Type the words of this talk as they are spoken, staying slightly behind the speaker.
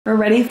We're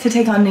ready to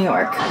take on New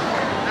York.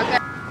 Okay.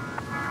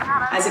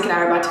 Isaac and I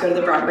are about to go to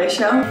the Broadway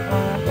show.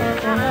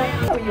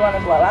 Oh, you want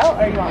a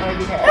blowout or you want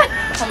wavy hair?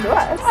 Come to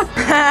us.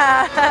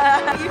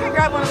 You can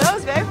grab one of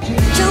those, babe.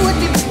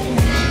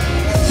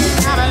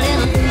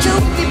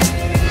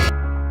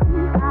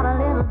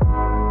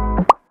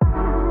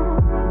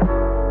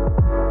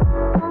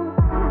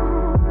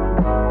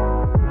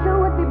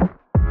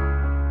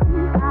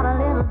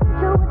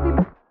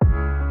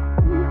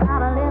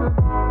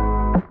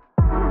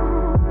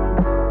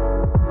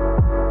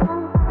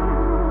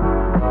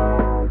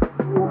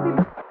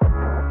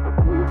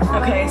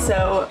 Okay,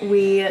 so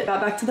we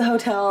got back to the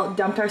hotel,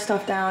 dumped our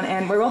stuff down,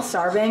 and we're both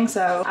starving,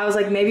 so I was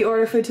like, maybe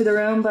order food to the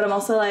room, but I'm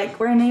also like,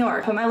 we're in New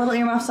York. Put my little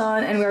earmuffs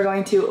on, and we're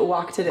going to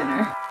walk to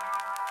dinner.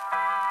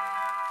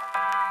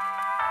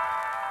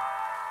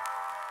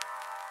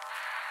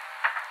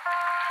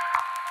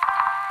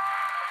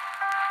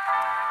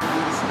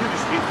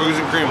 Cookies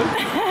and cream.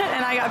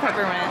 And I got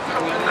peppermint.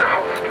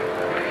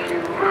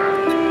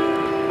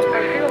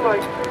 I feel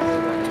like...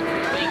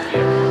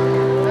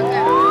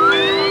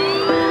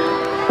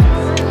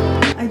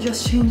 I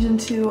just changed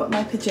into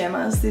my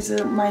pajamas. These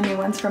are my new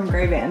ones from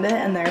Grey Bandit,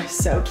 and they're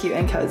so cute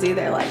and cozy.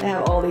 They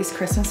have all these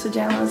Christmas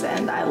pajamas,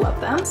 and I love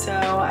them. So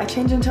I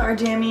changed into our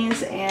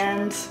jammies,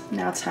 and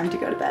now it's time to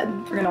go to bed.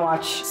 We're gonna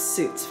watch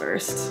Suits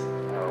first,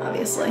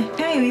 obviously.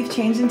 Okay, we've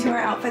changed into our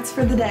outfits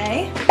for the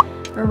day.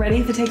 We're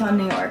ready to take on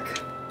New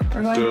York.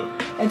 We're going,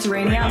 it's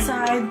rainy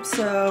outside,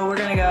 so we're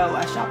gonna go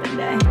a shopping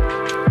day.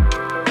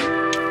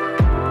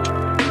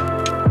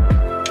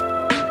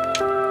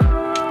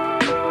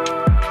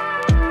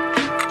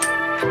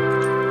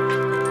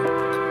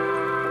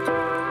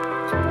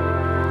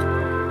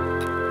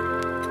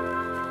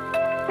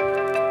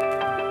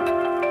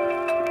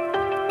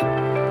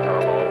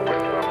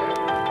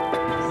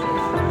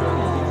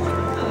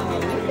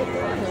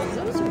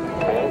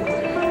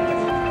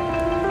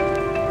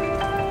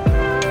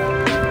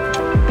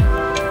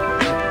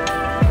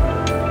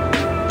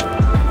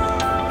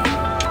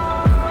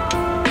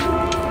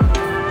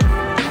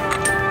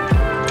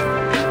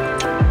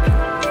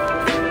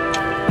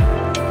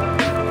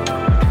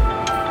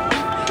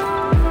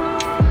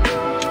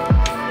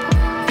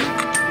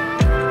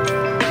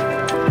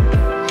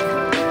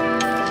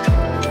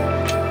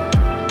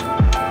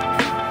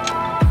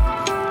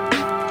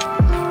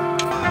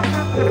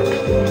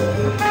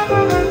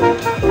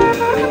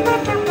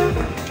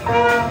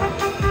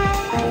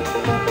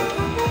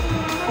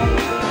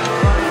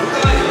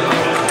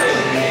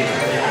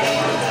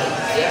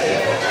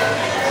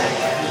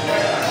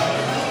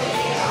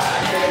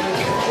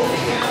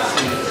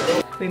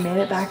 We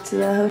made it back to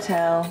the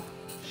hotel.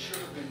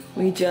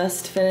 We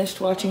just finished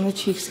watching the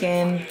Chiefs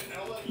game.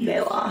 They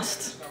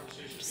lost.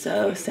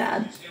 So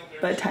sad,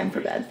 but time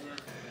for bed.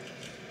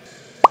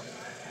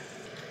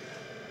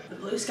 The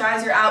blue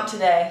skies are out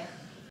today.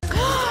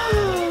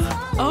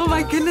 Oh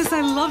my goodness,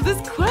 I love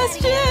this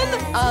question.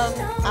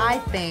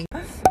 I think.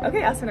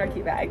 Okay, us in our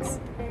cute bags.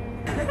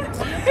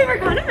 We were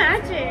kind of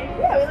matching.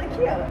 Yeah, we look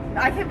cute.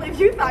 I can't believe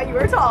you thought you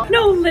were tall.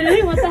 No,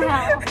 literally, what the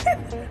hell?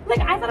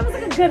 Like, I thought it was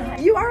like a good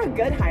height. You are a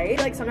good height.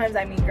 Like, sometimes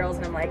I meet girls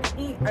and I'm like,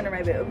 eat under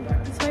my boob.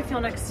 That's how I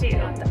feel next to you.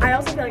 I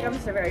also feel like I'm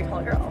just a very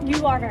tall girl.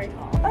 You are very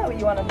tall. Oh,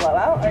 you want a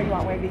blowout or you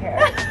want wavy hair?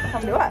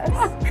 Come to us.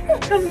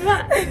 Come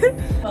back.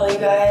 Well, you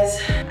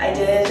guys, I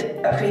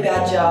did a pretty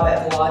bad job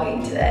at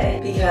vlogging today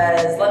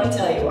because let me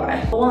tell you why.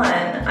 One,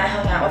 I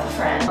hung out with a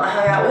friend. I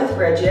hung out with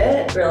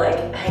Bridget. We were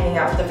like hanging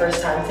out for the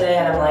first time today,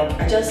 and I'm like,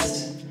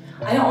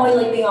 I don't always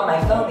like being on my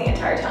phone the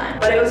entire time.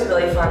 But it was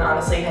really fun,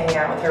 honestly. Hanging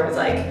out with her was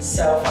like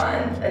so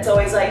fun. It's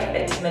always like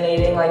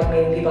intimidating, like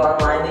meeting people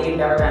online that you've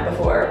never met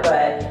before,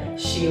 but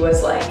she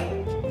was like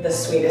the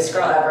sweetest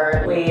girl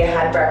ever. We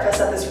had breakfast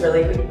at this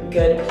really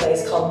good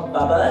place called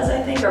Bubba's,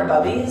 I think, or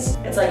Bubby's.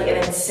 It's like an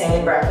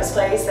insane breakfast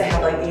place. They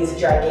have like these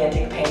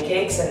gigantic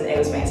pancakes, and it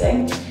was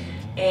amazing.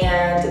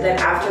 And then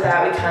after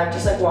that, we kind of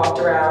just like walked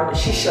around.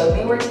 She showed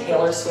me where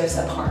Taylor Swift's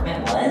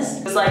apartment was.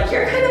 It was like,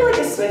 you're kind of like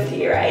a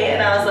Swiftie, right?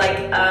 And I was like,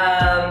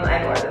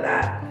 I'm more than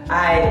that.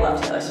 I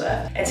love Taylor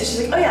Swift. And so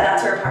she's like, oh yeah,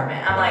 that's her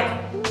apartment. I'm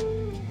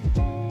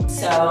like,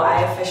 so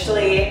I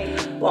officially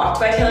walked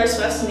by Taylor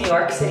Swift's New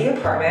York City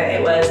apartment.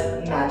 It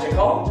was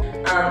magical.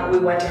 We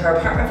went to her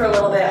apartment for a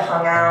little bit,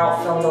 hung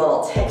out, filmed a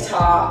little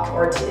TikTok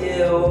or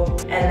two,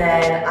 and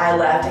then I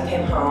left and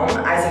came home.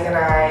 Isaac and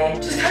I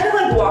just kind of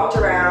like walked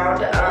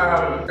around,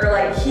 or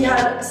like he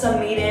had some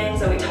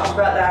meetings and we talked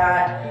about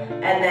that.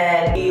 And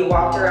then we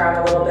walked around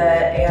a little bit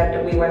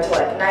and we went to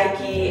like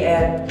Nike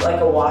and like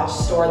a watch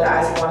store that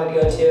Isaac wanted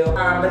to go to.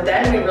 But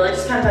then we really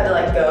just kind of had to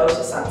like go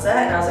to Sunset,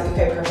 and I was like,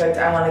 okay, perfect.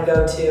 I want to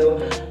go to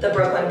the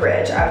Brooklyn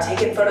Bridge. I've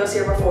taken photos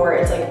here before.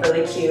 It's like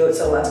really cute,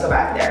 so let's go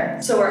back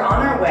there. So we're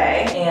on our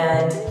way,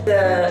 and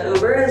the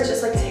Uber is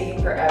just like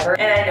taking forever.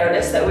 And I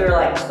noticed that we were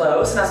like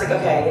close, and I was like,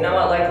 okay, you know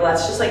what? Like,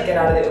 let's just like get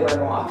out of the Uber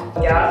and walk.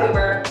 Get out of the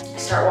Uber,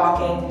 start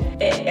walking.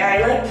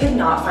 I like could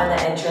not find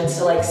the entrance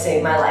to like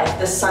save my life.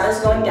 The sun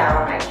is going down.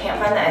 I can't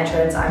find the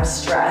entrance. I'm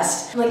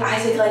stressed. I'm like,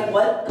 Isaac, like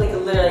what? Like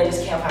literally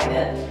just can't find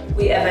it.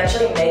 We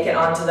eventually make it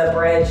onto the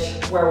bridge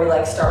where we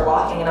like start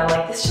walking, and I'm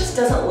like, this just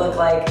doesn't look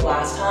like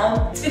last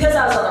time. It's because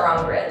I was on the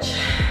wrong bridge.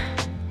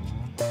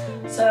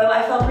 So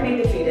I felt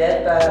pretty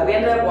defeated, but we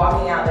ended up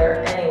walking out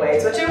there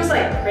anyways, which it was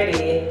like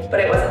pretty,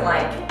 but it wasn't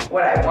like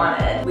what I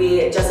wanted.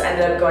 We just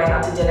ended up going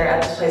out to dinner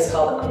at this place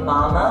called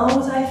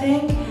Mamo's, I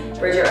think.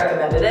 Bridget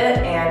recommended it,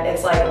 and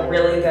it's like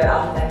really good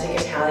authentic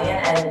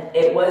Italian, and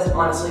it was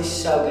honestly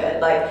so good.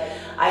 Like,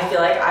 I feel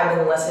like I've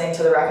been listening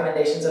to the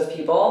recommendations of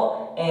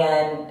people,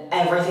 and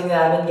everything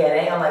that I've been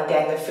getting, I'm like,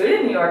 dang, the food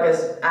in New York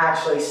is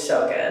actually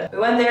so good. We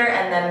went there,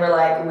 and then we're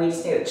like, we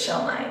just need a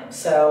chill night.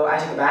 So I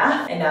took a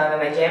bath, and now I'm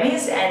in my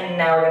jammies, and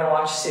now we're gonna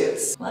watch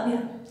Suits. Love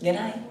you. Good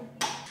night.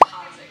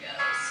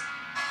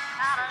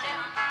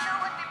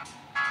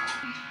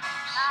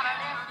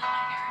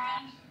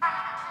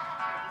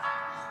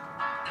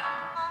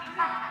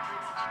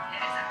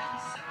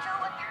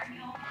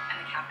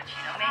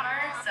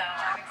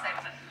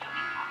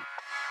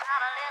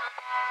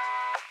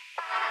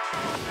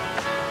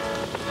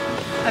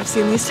 I've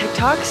seen these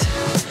TikToks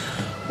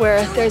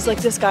where there's like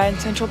this guy in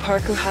Central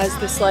Park who has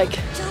this like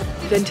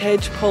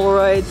vintage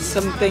Polaroid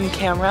something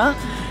camera,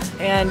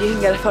 and you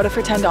can get a photo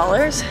for $10.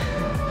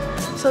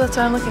 So that's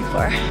what I'm looking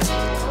for.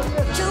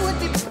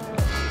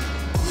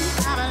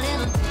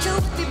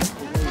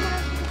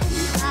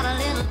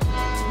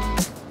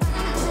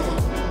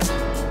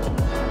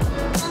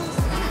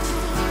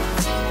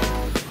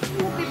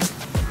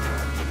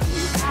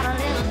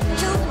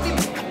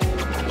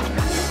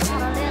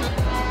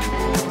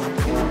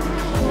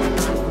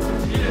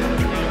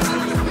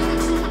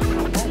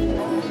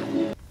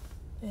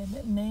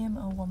 Name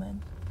a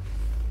woman.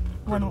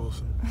 Greta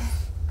Wilson.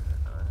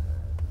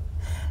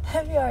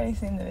 Have you already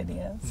seen the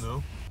videos?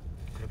 No.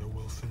 Greta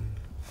Wilson.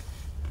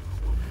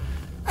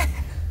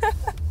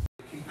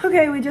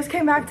 Okay, we just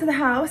came back to the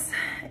house,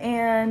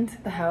 and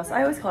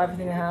I always call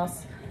everything the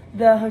house,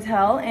 the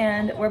hotel,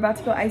 and we're about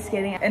to go ice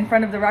skating in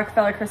front of the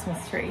Rockefeller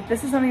Christmas tree.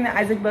 This is something that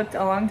Isaac booked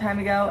a long time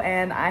ago,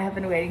 and I have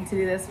been waiting to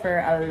do this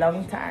for a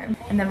long time.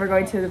 And then we're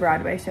going to the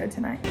Broadway show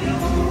tonight.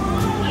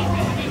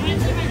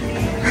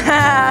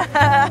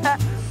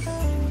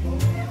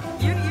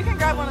 You can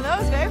grab one of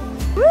those, babe.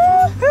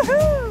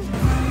 Woo-hoo-hoo.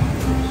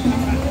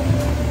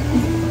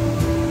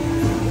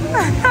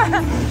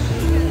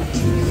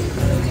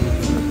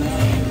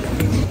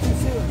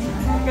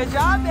 Good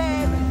job,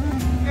 babe.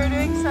 You're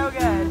doing so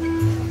good.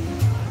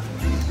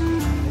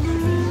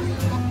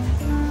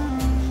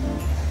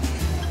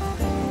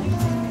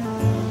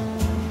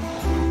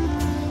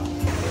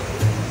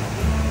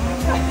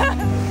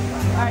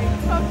 All right,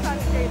 focus on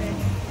skating.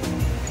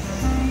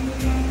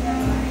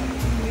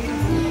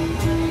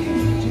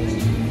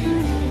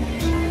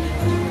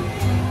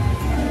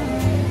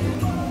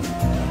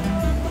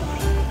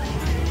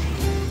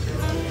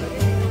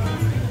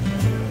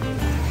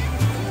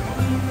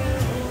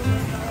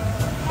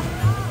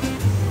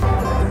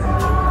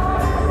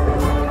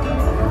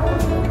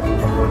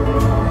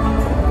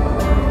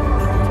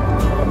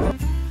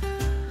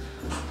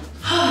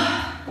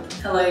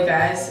 Hello you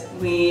guys,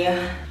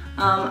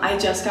 I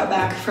just got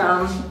back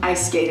from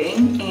ice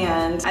skating,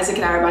 and Isaac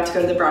and I are about to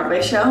go to the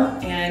Broadway show,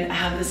 and I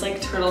have this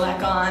like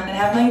turtleneck on, and I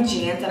have my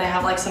jeans, and I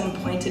have like some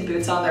pointed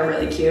boots on. They're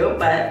really cute,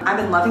 but I've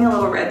been loving a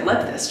little red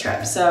lip this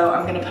trip, so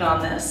I'm gonna put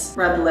on this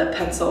red lip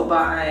pencil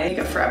by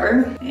Makeup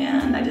Forever,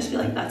 and I just feel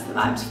like that's the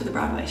vibes for the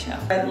Broadway show.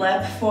 Red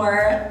lip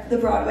for the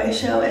Broadway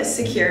show is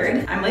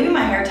secured. I'm leaving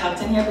my hair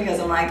tucked in here because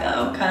I'm like,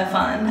 oh, kind of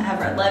fun. I have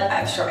red lip, I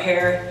have short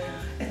hair.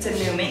 It's a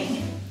new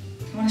me.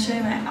 I want to show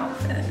you my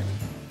outfit.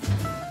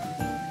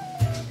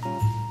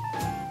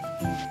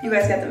 You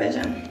guys get the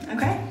vision,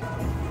 okay?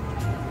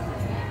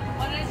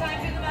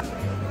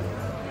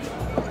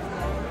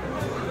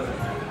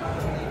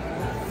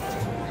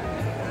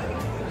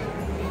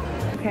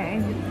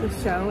 Okay, the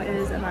show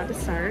is about to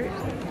start.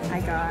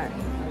 I got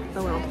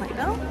the little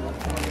playbill,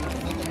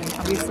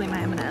 obviously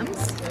my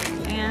M&Ms,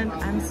 and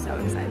I'm so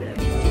excited.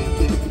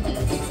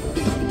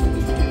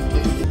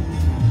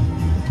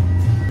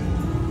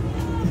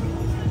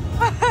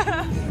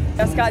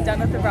 Just got done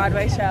with the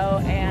Broadway show,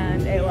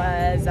 and it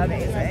was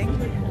amazing.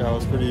 Yeah, it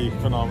was pretty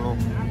phenomenal.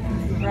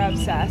 We're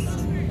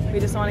obsessed. We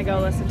just want to go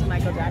listen to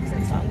Michael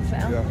Jackson songs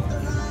now. Yeah.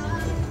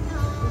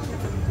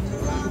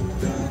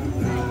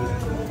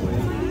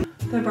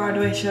 The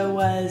Broadway show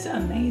was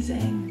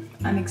amazing.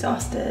 I'm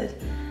exhausted,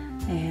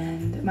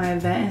 and my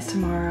event is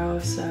tomorrow,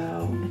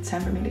 so it's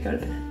time for me to go to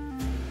bed.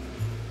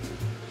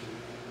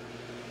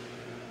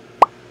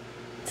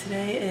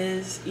 Today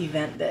is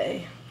event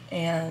day,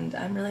 and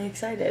I'm really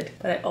excited,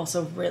 but I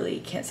also really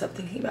can't stop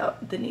thinking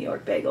about the New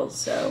York bagels,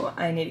 so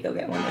I need to go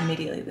get one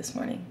immediately this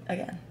morning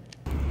again.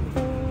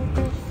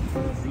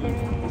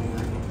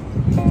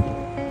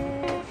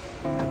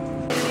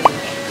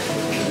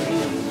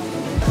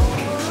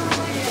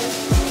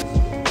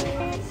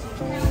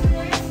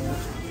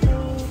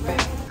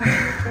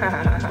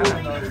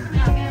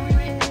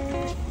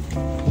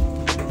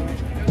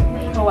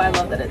 Oh, I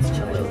love that it's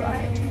Cholula.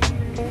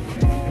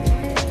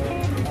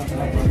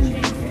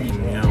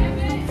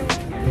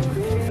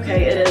 Okay,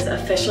 Okay, it is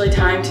officially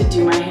time to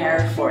do my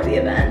hair for the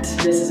event.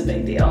 This is a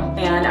big deal.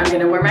 And I'm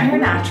gonna wear my hair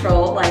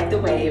natural, like the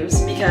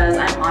waves, because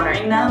I'm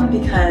honoring them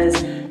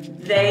because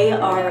they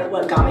are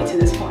what got me to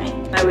this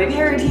point. My wavy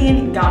hair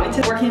routine got me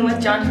to working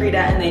with John Frieda,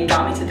 and they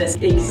got me to this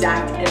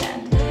exact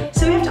event.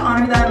 So we have to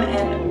honor them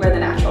and wear the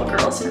natural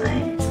girls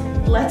tonight.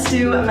 Let's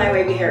do my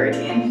wavy hair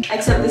routine.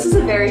 Except this is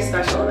a very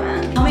special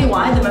event. Tell me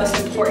why the most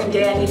important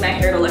day I need my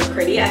hair to look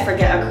pretty, I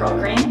forget a curl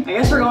cream. I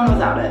guess we're going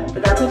without it,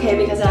 but that's okay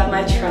because I have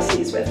my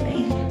trustees with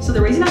me. So the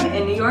reason I'm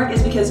in New York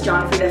is because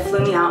John Frieda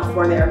flew me out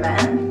for their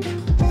event.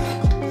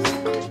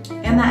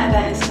 And that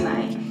event is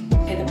tonight.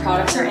 Okay, the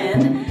products are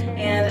in,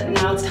 and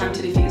now it's time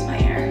to diffuse my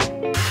hair.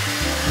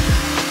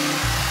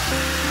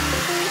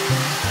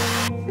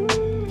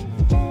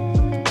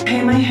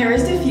 Okay, my hair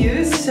is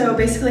diffused, so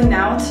basically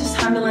now it's just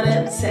time to let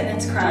it sit in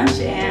its crunch,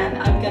 and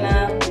I'm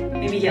gonna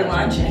maybe get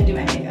lunch and do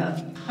my makeup.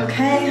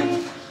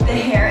 Okay, the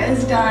hair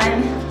is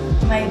done,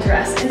 my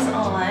dress is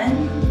on,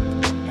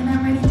 and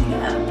I'm ready to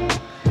go.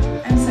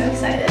 I'm so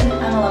excited.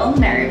 I'm a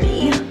little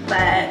nervy,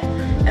 but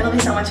it'll be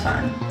so much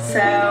fun. So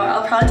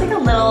I'll probably take a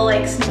little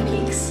like sneak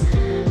peeks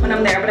when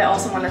I'm there, but I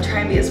also want to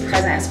try and be as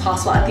present as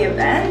possible at the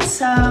event.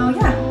 So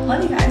yeah,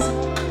 love you guys.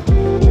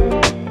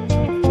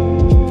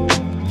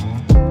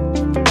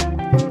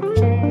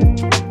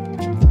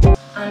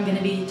 I'm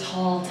gonna be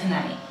tall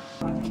tonight.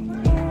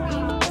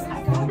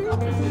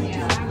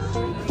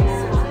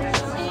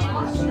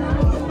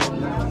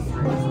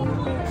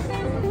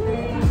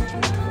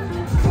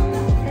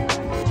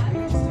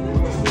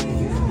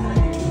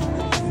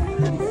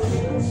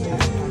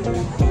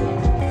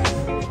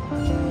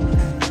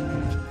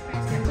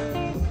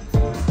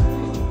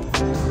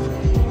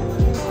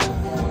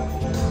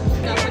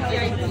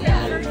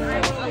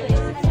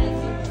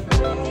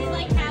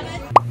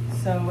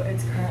 So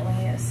it's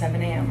currently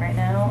 7 a.m. right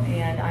now,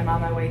 and I'm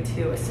on my way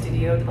to a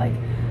studio to like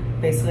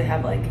basically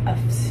have like a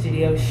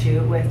studio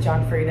shoot with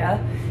John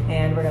Frieda,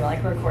 and we're gonna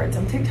like record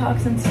some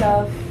TikToks and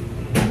stuff.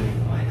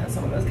 Oh, I thought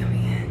someone was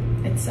coming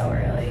in. It's so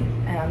early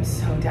and I'm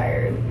so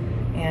tired,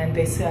 and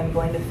basically I'm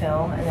going to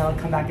film and then I'll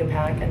come back and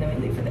pack and then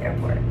we leave for the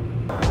airport.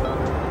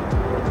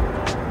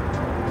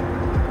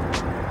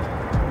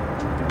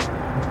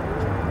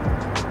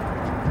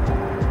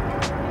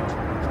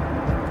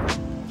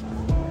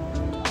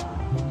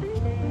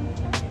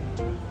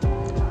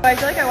 I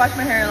feel like I wash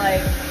my hair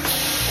like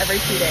every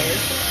 2 days.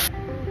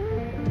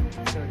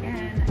 So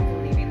again,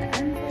 I'm leaving the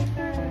ends like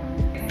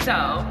that.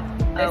 So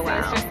this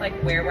is just like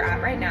where we're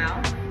at right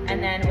now.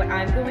 And then what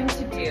I'm going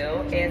to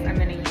do is I'm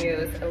going to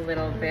use a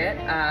little bit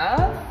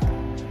of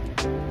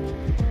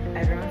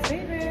everyone's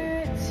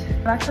favorite.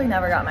 I've actually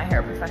never got my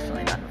hair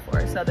professionally done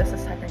before, so this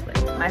is technically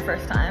my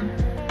first time.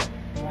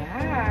 Wow.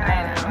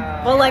 I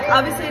know. Well, like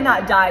obviously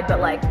not dyed, but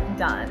like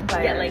done.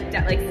 Yeah, like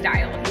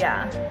styled.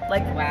 Yeah,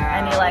 like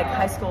wow. Any like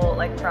high school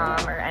like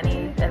prom or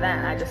any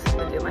event, I just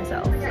would do it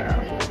myself. So.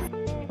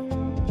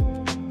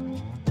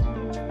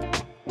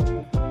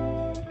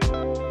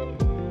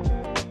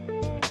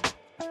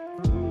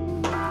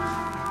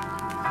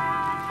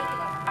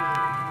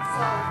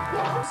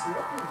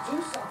 Do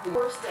something.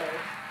 First day.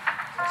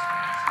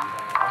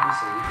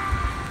 Obviously.